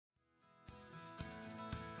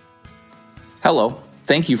Hello,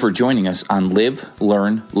 thank you for joining us on Live,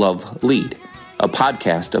 Learn, Love, Lead, a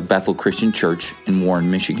podcast of Bethel Christian Church in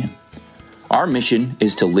Warren, Michigan. Our mission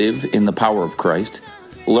is to live in the power of Christ,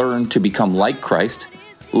 learn to become like Christ,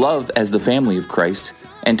 love as the family of Christ,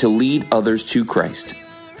 and to lead others to Christ.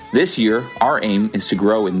 This year, our aim is to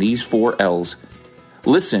grow in these 4 L's.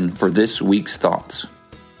 Listen for this week's thoughts.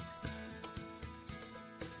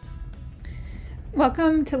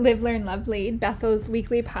 Welcome to Live, Learn, Love, Lead, Bethel's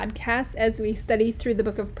weekly podcast as we study through the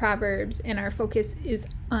book of Proverbs, and our focus is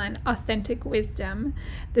on authentic wisdom.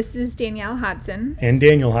 This is Danielle Hodson. And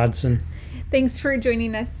Daniel Hodson. Thanks for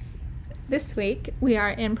joining us this week. We are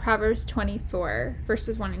in Proverbs 24,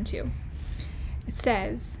 verses 1 and 2. It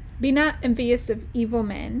says, "Be not envious of evil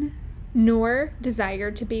men, nor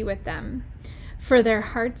desire to be with them, for their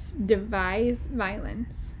hearts devise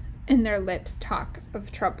violence, and their lips talk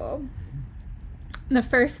of trouble." The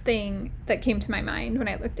first thing that came to my mind when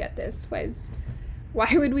I looked at this was, why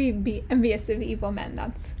would we be envious of evil men?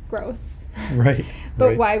 That's gross. Right.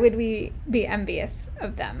 But why would we be envious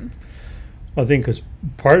of them? I think because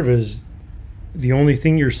part of it is the only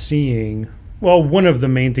thing you're seeing. Well, one of the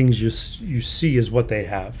main things you see is what they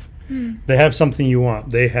have. They have something you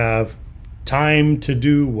want. They have time to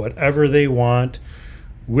do whatever they want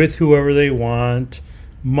with whoever they want.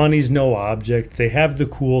 Money's no object. They have the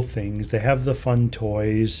cool things. They have the fun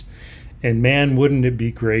toys. And man, wouldn't it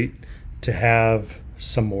be great to have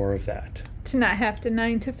some more of that? To not have to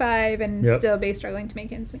 9 to 5 and still be struggling to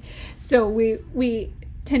make ends meet. So we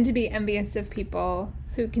tend to be envious of people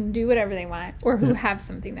who can do whatever they want or who have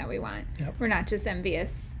something that we want. We're not just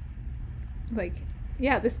envious, like,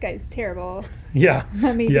 yeah, this guy's terrible. Yeah.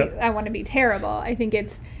 I want to be terrible. I think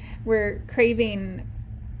we're craving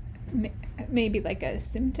maybe like a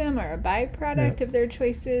symptom or a byproduct of their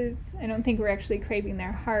choices. I don't think we're actually craving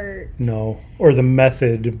their heart. No, or the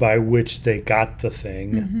method by which they got the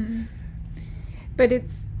thing. Mm-hmm. But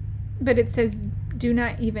it says, do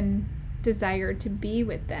not even desire to be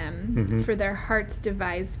with them, for their hearts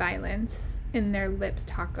devise violence, and their lips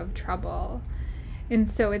talk of trouble. And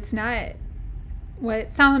so it's not,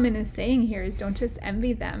 what Solomon is saying here is don't just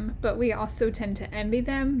envy them, but we also tend to envy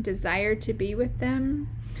them, desire to be with them.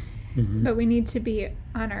 But we need to be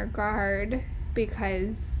on our guard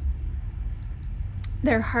because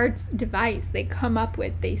their hearts devise, they come up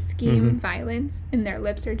with, they scheme violence, and their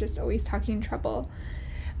lips are just always talking trouble.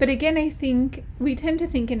 But again, I think we tend to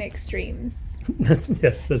think in extremes.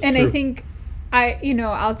 Yes, that's and true. I think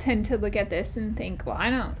I'll tend to look at this and think, well, I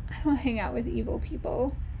don't hang out with evil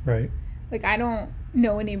people. Right. Like, I don't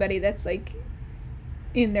know anybody that's like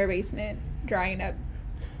in their basement drawing up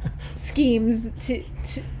schemes to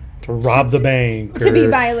rob the bank. To be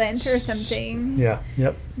violent or something. Yeah,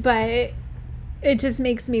 yep. But it just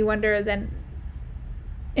makes me wonder then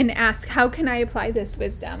and ask, how can I apply this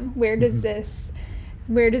wisdom? Where does this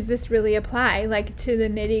really apply? Like to the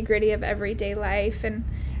nitty-gritty of everyday life. And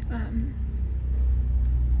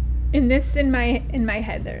in my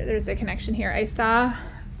head there's a connection here. I saw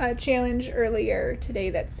a challenge earlier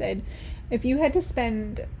today that said, if you had to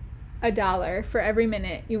spend $1 for every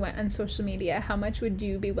minute you went on social media, how much would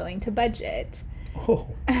you be willing to budget? Oh.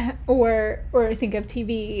 Or think of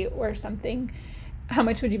TV or something. How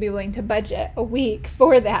much would you be willing to budget a week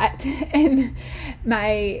for that? And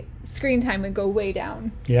my screen time would go way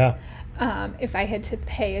down. Yeah. If I had to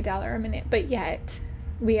pay $1 a minute. But yet,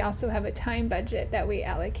 we also have a time budget that we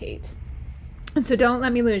allocate. And so don't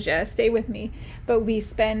let me lose you. Stay with me. But we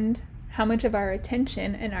spend how much of our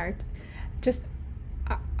attention and our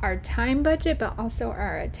time budget, but also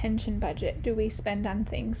our attention budget, do we spend on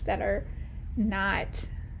things that are not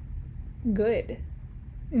good?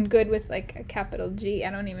 And good with like a capital G. I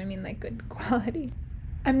don't even mean like good quality.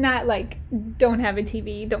 I'm not like, don't have a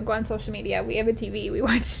TV, don't go on social media. We have a TV, we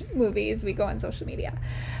watch movies, we go on social media.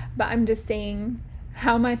 But I'm just saying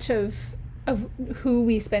how much of who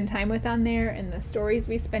we spend time with on there and the stories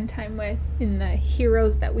we spend time with and the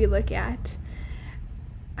heroes that we look at,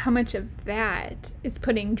 how much of that is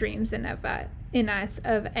putting dreams in us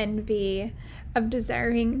of envy, of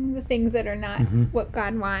desiring the things that are not what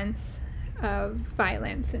God wants, of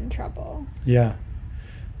violence and trouble. Yeah.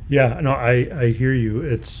 No, I hear you.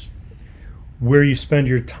 It's where you spend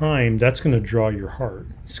your time. That's going to draw your heart.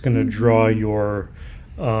 It's going to draw your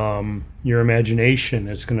imagination.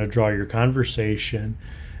 It's going to draw your conversation.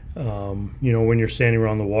 When you're standing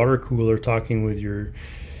around the water cooler talking with your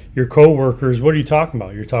coworkers, what are you talking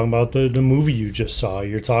about? You're talking about the movie you just saw.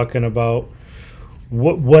 You're talking about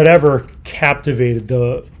whatever captivated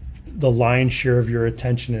the lion's share of your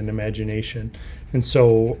attention and imagination. And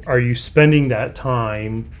so are you spending that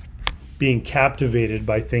time being captivated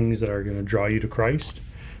by things that are going to draw you to Christ,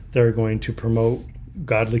 that are going to promote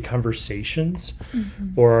godly conversations?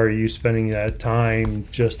 Or are you spending that time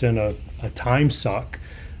just in a time suck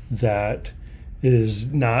that is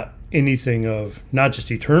not anything of not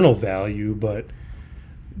just eternal value, but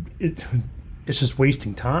it's just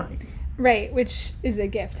wasting time? Right, which is a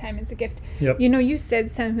gift. Time is a gift. Yep. You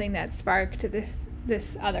said something that sparked this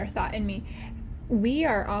other thought in me. We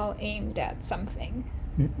are all aimed at something.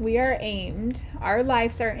 We are aimed, our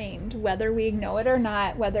lives are aimed, whether we know it or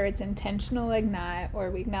not, whether it's intentional or not,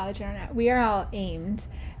 or we acknowledge it or not, we are all aimed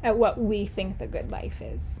at what we think the good life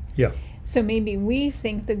is. Yeah. So maybe we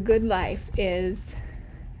think the good life is,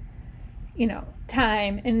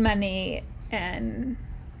 time and money and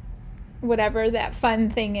whatever that fun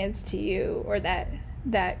thing is to you, or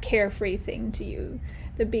that carefree thing to you,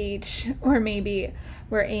 the beach, or maybe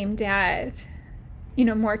we're aimed at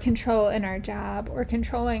more control in our job, or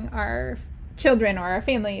controlling our children or our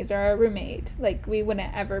families or our roommate. Like, we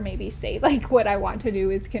wouldn't ever maybe say, like, what I want to do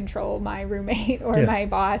is control my roommate or my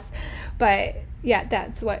boss. But yeah,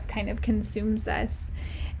 that's what kind of consumes us.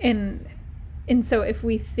 And so if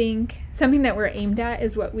we think something that we're aimed at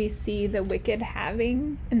is what we see the wicked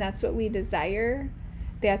having, and that's what we desire,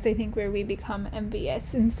 that's, I think, where we become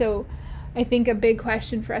envious. And so I think a big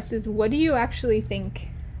question for us is, what do you actually think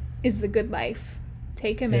is the good life?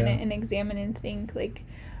 Take a minute and examine and think, like,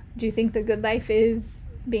 do you think the good life is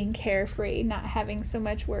being carefree, not having so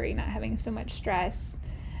much worry, not having so much stress?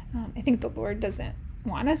 I think the Lord doesn't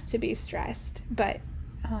want us to be stressed, but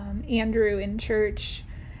Andrew in church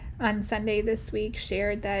on Sunday this week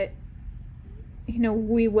shared that,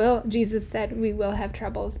 Jesus said we will have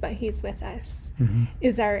troubles, but he's with us.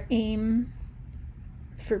 Is our aim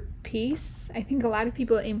for peace? I think a lot of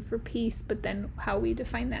people aim for peace, but then how we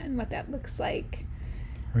define that and what that looks like.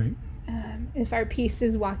 Right. If our peace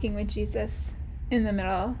is walking with Jesus in the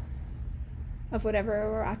middle of whatever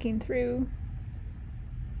we're walking through,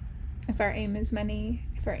 if our aim is money,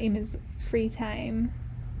 if our aim is free time,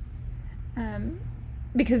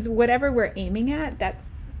 because whatever we're aiming at, that's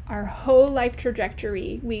our whole life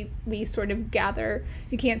trajectory. We sort of gather,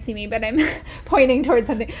 you can't see me, but I'm pointing towards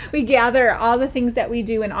something. We gather all the things that we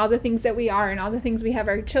do and all the things that we are and all the things we have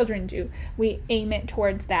our children do. We aim it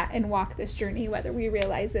towards that and walk this journey, whether we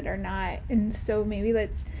realize it or not. And so maybe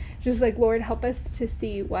let's just, like, Lord, help us to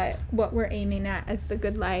see what we're aiming at as the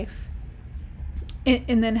good life.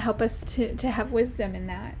 And then help us to have wisdom in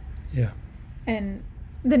that. Yeah. And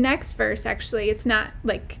the next verse, actually, it's not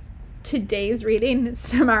like today's reading, it's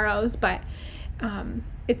tomorrow's, but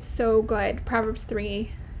it's so good. Proverbs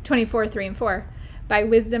 3:24, 3 and 4. By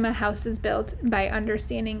wisdom a house is built, by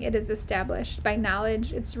understanding it is established, by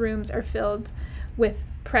knowledge its rooms are filled with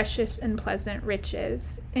precious and pleasant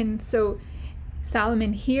riches. And so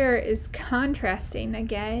Solomon here is contrasting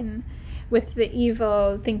again with the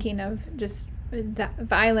evil thinking of just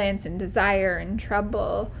violence and desire and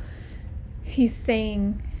trouble. He's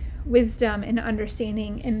saying wisdom and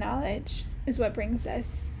understanding and knowledge is what brings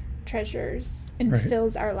us treasures and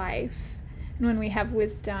fills our life. And when we have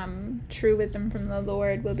wisdom, true wisdom from the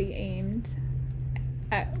Lord, will be aimed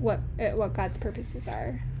at what God's purposes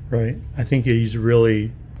are. Right. I think he's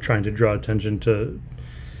really trying to draw attention to,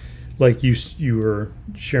 like you were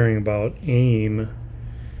sharing about aim.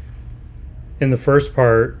 In the first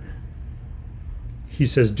part, he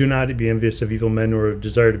says, "Do not be envious of evil men, or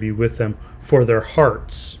desire to be with them, for their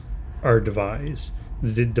hearts are devise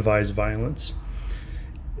violence.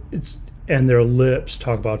 And their lips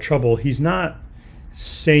talk about trouble." He's not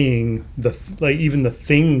saying even the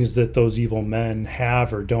things that those evil men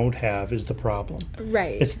have or don't have is the problem.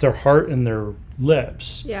 Right. It's their heart and their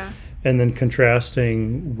lips. Yeah. And then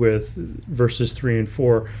contrasting with verses 3 and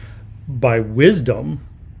 4, by wisdom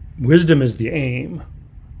is the aim.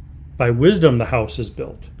 By wisdom the house is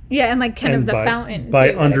built. Yeah, and like kind of the fountain.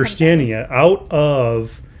 By understanding it, out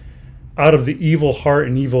of the evil heart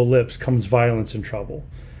and evil lips comes violence and trouble.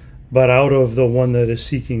 But out of the one that is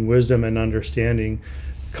seeking wisdom and understanding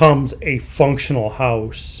comes a functional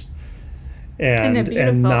house and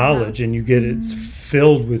knowledge. House. And you get it's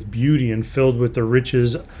filled with beauty and filled with the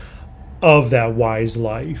riches of that wise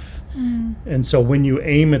life. And so when you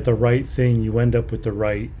aim at the right thing, you end up with the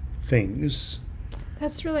right things.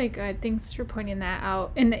 That's really good. Thanks for pointing that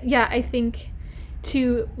out. And yeah, I think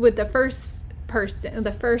too, with the first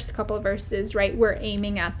couple of verses, right, we're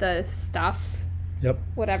aiming at the stuff. Yep.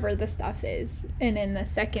 Whatever the stuff is. And in the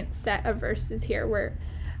second set of verses here,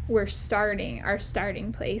 our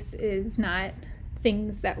starting place is not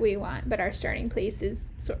things that we want, but our starting place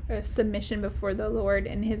is sort of submission before the Lord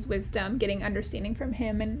and his wisdom, getting understanding from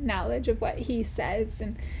him and knowledge of what he says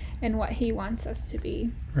and what he wants us to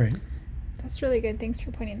be. Right. That's really good. Thanks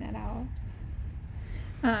for pointing that out.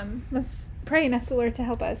 Let's pray and ask the Lord to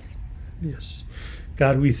help us. Yes.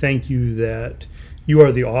 God, we thank you that you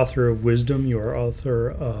are the author of wisdom. You are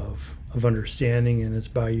author of understanding, and it's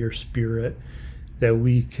by your Spirit that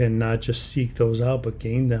we can not just seek those out, but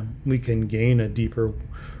gain them. We can gain a deeper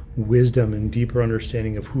wisdom and deeper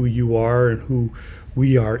understanding of who you are and who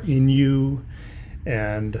we are in you,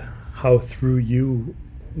 and how through you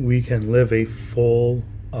we can live a full,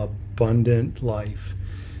 abundant life.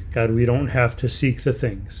 God, we don't have to seek the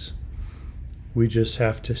things. We just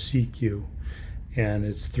have to seek you. And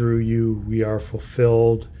it's through you we are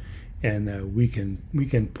fulfilled, and that we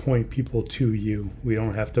can point people to you. We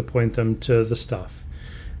don't have to point them to the stuff.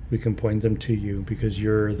 We can point them to you because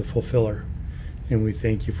you're the fulfiller. And we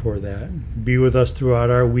thank you for that. Be with us throughout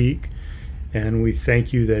our week, and we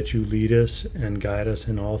thank you that you lead us and guide us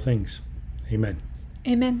in all things. Amen.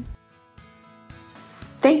 Amen.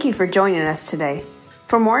 Thank you for joining us today.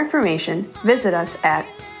 For more information, visit us at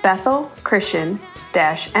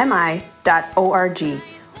bethelchristian-mi.org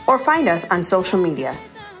or find us on social media.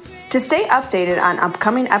 To stay updated on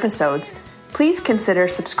upcoming episodes, please consider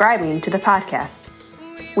subscribing to the podcast.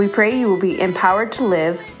 We pray you will be empowered to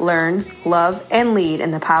live, learn, love, and lead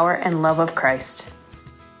in the power and love of Christ.